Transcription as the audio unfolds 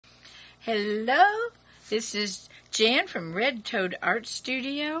Hello, this is Jan from Red Toad Art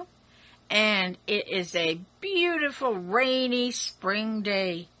Studio, and it is a beautiful rainy spring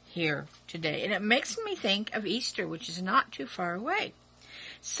day here today, and it makes me think of Easter, which is not too far away.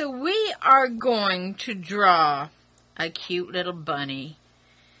 So we are going to draw a cute little bunny.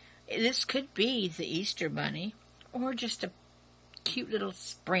 This could be the Easter bunny, or just a cute little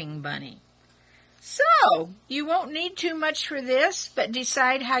spring bunny. So, you won't need too much for this, but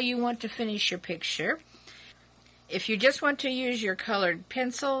decide how you want to finish your picture. If you just want to use your colored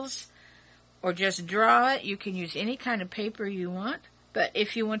pencils or just draw it, you can use any kind of paper you want. But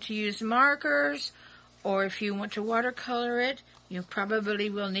if you want to use markers or if you want to watercolor it, you probably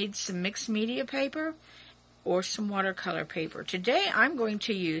will need some mixed media paper or some watercolor paper. Today, I'm going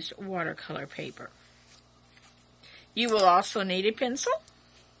to use watercolor paper. You will also need a pencil,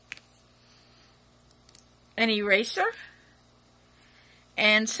 an eraser,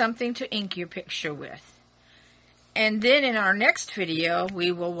 and something to ink your picture with. And then in our next video,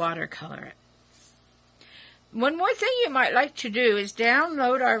 we will watercolor it. One more thing you might like to do is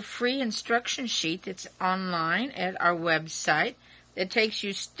download our free instruction sheet that's online at our website that takes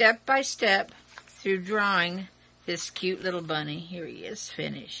you step by step through drawing this cute little bunny. Here he is,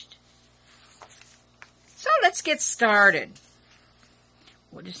 finished. So let's get started.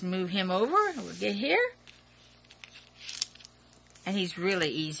 We'll just move him over. We'll get here. And he's really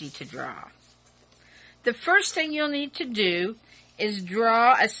easy to draw. The first thing you'll need to do is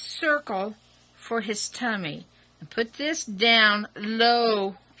draw a circle for his tummy. And put this down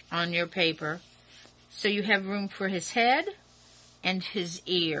low on your paper so you have room for his head and his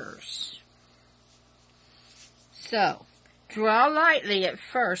ears. So, draw lightly at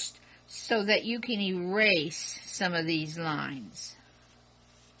first so that you can erase some of these lines.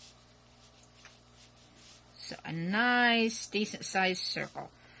 So a nice, decent-sized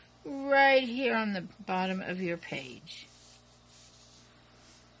circle right here on the bottom of your page.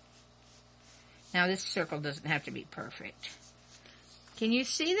 Now this circle doesn't have to be perfect. Can you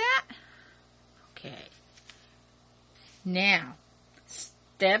see that? Okay. Now,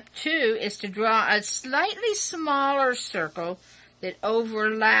 step 2 is to draw a slightly smaller circle that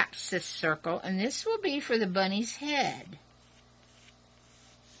overlaps this circle, and this will be for the bunny's head.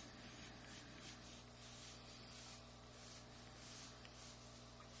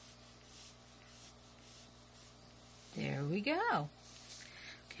 There we go.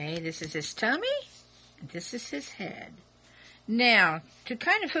 Okay, this is his tummy, and this is his head. Now, to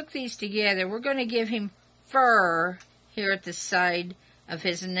kind of hook these together, we're going to give him fur here at the side of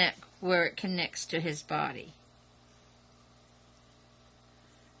his neck where it connects to his body.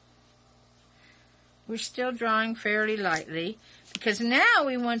 We're still drawing fairly lightly because now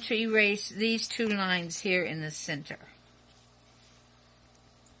we want to erase these 2 lines here in the center.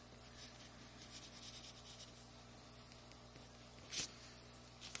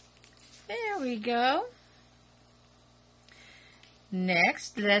 There we go.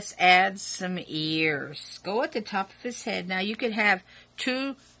 Next, let's add some ears. Go at the top of his head. Now, you could have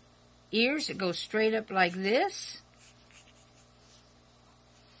 2 ears that go straight up like this.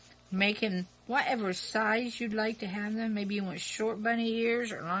 Make him whatever size you'd like to have them. Maybe you want short bunny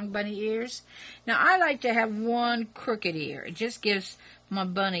ears or long bunny ears. Now, I like to have 1 crooked ear. It just gives my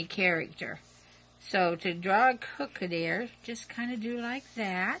bunny character. So, to draw a crooked ear, just kind of do like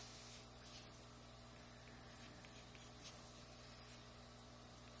that.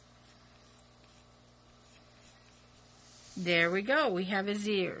 There we go. We have his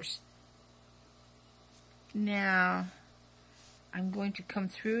ears. Now, I'm going to come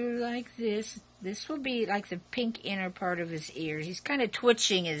through like this. This will be like the pink inner part of his ears. He's kind of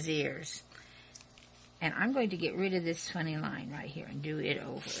twitching his ears. And I'm going to get rid of this funny line right here and do it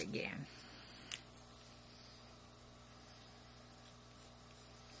over again.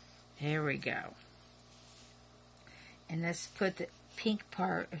 There we go. And let's put the pink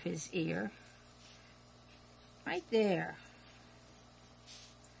part of his ear right there.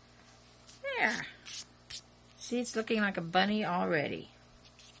 There. See, it's looking like a bunny already.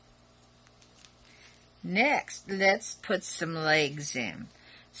 Next, let's put some legs in.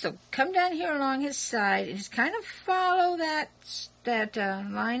 So come down here along his side and just kind of follow that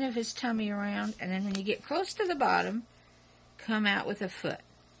line of his tummy around. And then when you get close to the bottom, come out with a foot.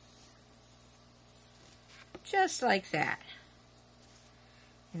 Just like that.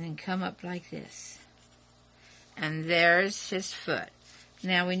 And then come up like this. And there's his foot.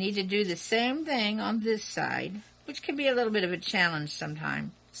 Now we need to do the same thing on this side, which can be a little bit of a challenge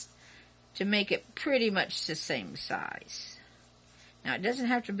sometimes, to make it pretty much the same size. Now it doesn't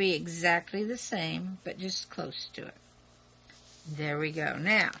have to be exactly the same, but just close to it. There we go.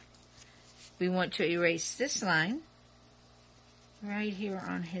 Now, we want to erase this line right here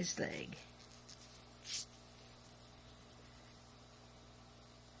on his leg.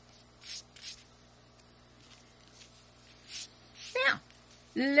 Now,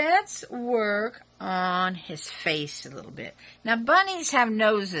 let's work on his face a little bit. Now, bunnies have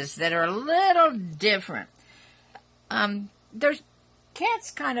noses that are a little different. Cats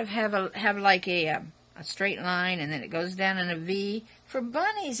kind of have like a straight line, and then it goes down in a V. For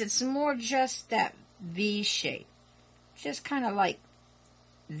bunnies, it's more just that V shape, just kind of like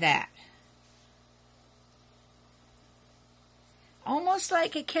that, almost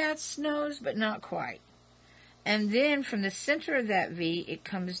like a cat's nose, but not quite. And then from the center of that V, it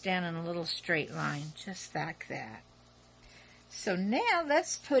comes down in a little straight line, just like that. So now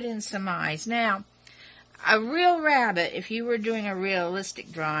let's put in some eyes. Now, a real rabbit, if you were doing a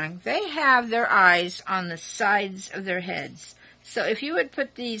realistic drawing, they have their eyes on the sides of their heads. So if you would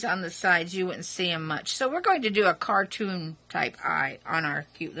put these on the sides, you wouldn't see them much. So we're going to do a cartoon type eye on our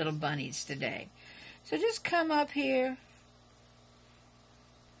cute little bunnies today. So just come up here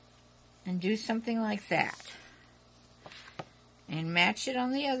and do something like that. And match it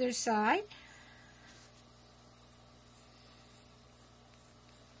on the other side.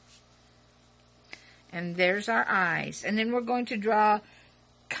 And there's our eyes. And then we're going to draw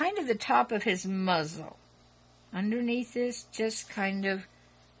kind of the top of his muzzle. Underneath this, just kind of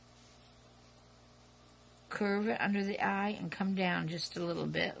curve it under the eye and come down just a little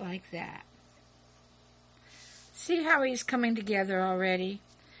bit like that. See how he's coming together already?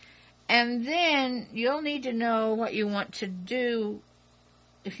 And then you'll need to know what you want to do.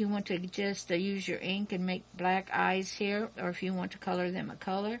 If you want to just use your ink and make black eyes here, or if you want to color them a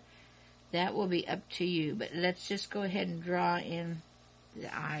color, that will be up to you. But let's just go ahead and draw in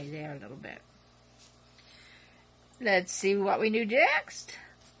the eye there a little bit. Let's see what we do next.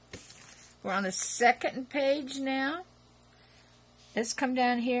 We're on the second page now. Let's come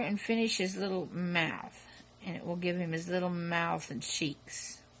down here and finish his little mouth. And it will give him his little mouth and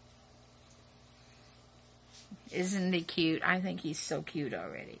cheeks. Isn't he cute? I think he's so cute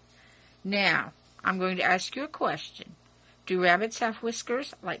already. Now, I'm going to ask you a question. Do rabbits have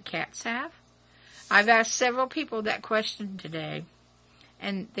whiskers like cats have? I've asked several people that question today,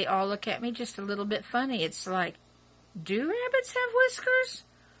 and they all look at me just a little bit funny. It's like, do rabbits have whiskers?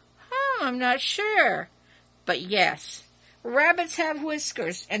 I'm not sure. But yes, rabbits have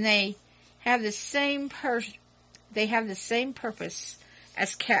whiskers, and they have the same purpose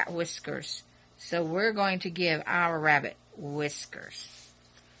as cat whiskers. So we're going to give our rabbit whiskers.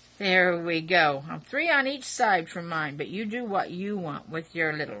 There we go. I'm 3 on each side from mine, but you do what you want with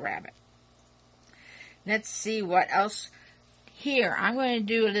your little rabbit. Let's see what else. Here, I'm going to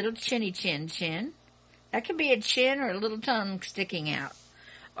do a little chinny chin. That could be a chin or a little tongue sticking out.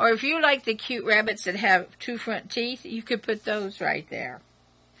 Or if you like the cute rabbits that have 2 front teeth, you could put those right there.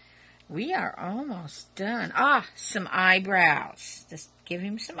 We are almost done. Some eyebrows. Just give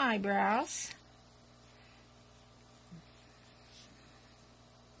him some eyebrows.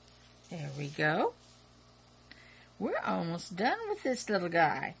 There we go. We're almost done with this little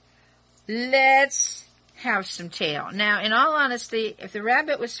guy. Let's have some tail. Now, in all honesty, if the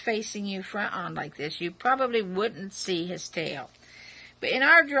rabbit was facing you front on like this, you probably wouldn't see his tail. But in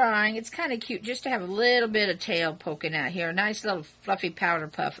our drawing, it's kind of cute just to have a little bit of tail poking out here. A nice little fluffy powder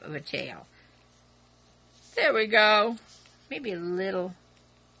puff of a tail. There we go. Maybe a little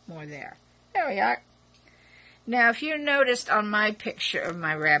more there. There we are. Now, if you noticed on my picture of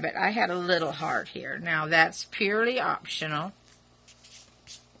my rabbit, I had a little heart here. Now, that's purely optional.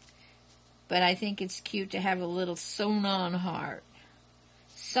 But I think it's cute to have a little sewn-on heart.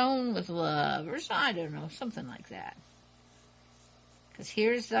 Sewn with love, or I don't know, something like that. Because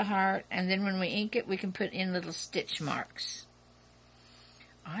here's the heart, and then when we ink it, we can put in little stitch marks.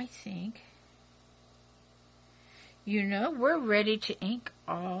 I think, we're ready to ink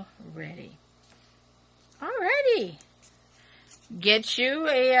already. Alrighty. Get you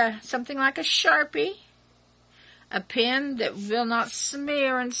something like a Sharpie, a pen that will not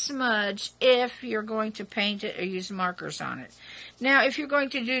smear and smudge if you're going to paint it or use markers on it. Now, if you're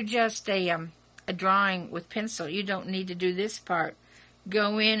going to do just a drawing with pencil, you don't need to do this part.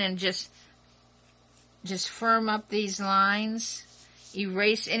 Go in and just firm up these lines.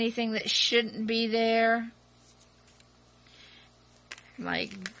 Erase anything that shouldn't be there.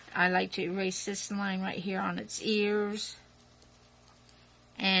 Like, I like to erase this line right here on its ears.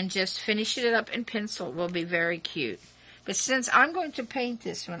 And just finish it up in pencil. It will be very cute. But since I'm going to paint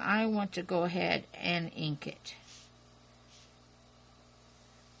this one, I want to go ahead and ink it.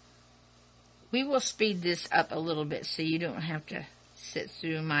 We will speed this up a little bit so you don't have to sit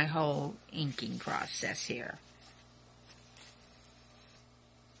through my whole inking process here.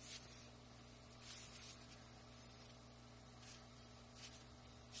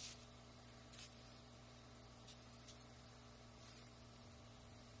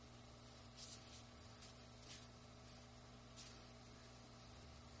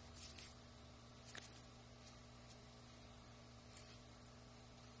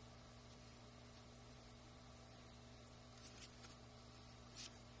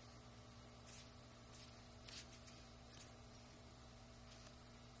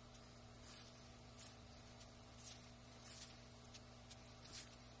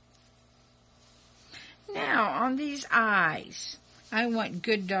 Now, on these eyes, I want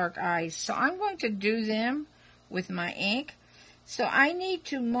good dark eyes, so I'm going to do them with my ink. So I need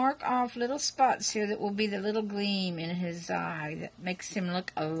to mark off little spots here that will be the little gleam in his eye that makes him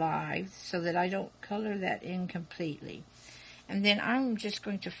look alive, so that I don't color that in completely. And then I'm just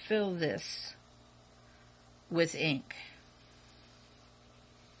going to fill this with ink.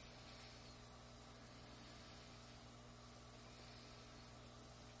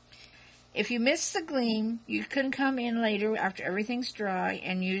 If you miss the gleam, you can come in later after everything's dry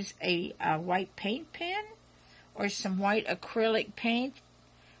and use a white paint pen or some white acrylic paint,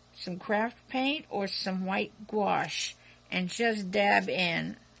 some craft paint, or some white gouache, and just dab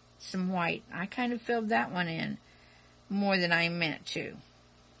in some white. I kind of filled that one in more than I meant to.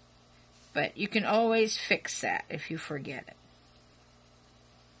 But you can always fix that if you forget it.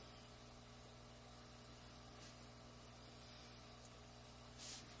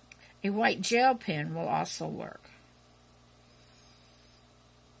 A white gel pen will also work.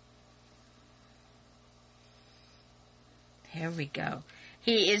 There we go.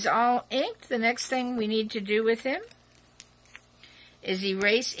 He is all inked. The next thing we need to do with him is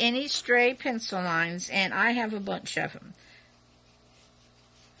erase any stray pencil lines, and I have a bunch of them.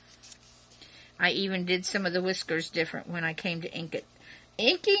 I even did some of the whiskers different when I came to ink it.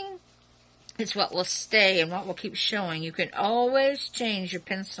 Inking is what will stay and what will keep showing. You can always change your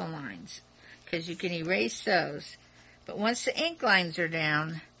pencil lines because you can erase those. But once the ink lines are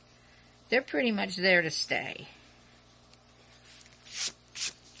down, they're pretty much there to stay.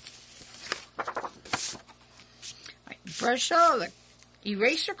 Brush all the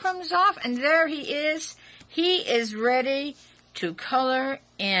eraser crumbs off, and there he is. He is ready to color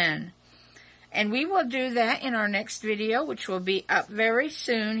in. And we will do that in our next video, which will be up very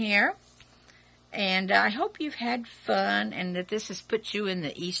soon here. And I hope you've had fun and that this has put you in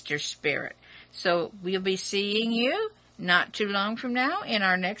the Easter spirit. So we'll be seeing you not too long from now in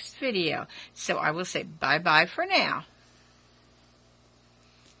our next video. So I will say bye-bye for now.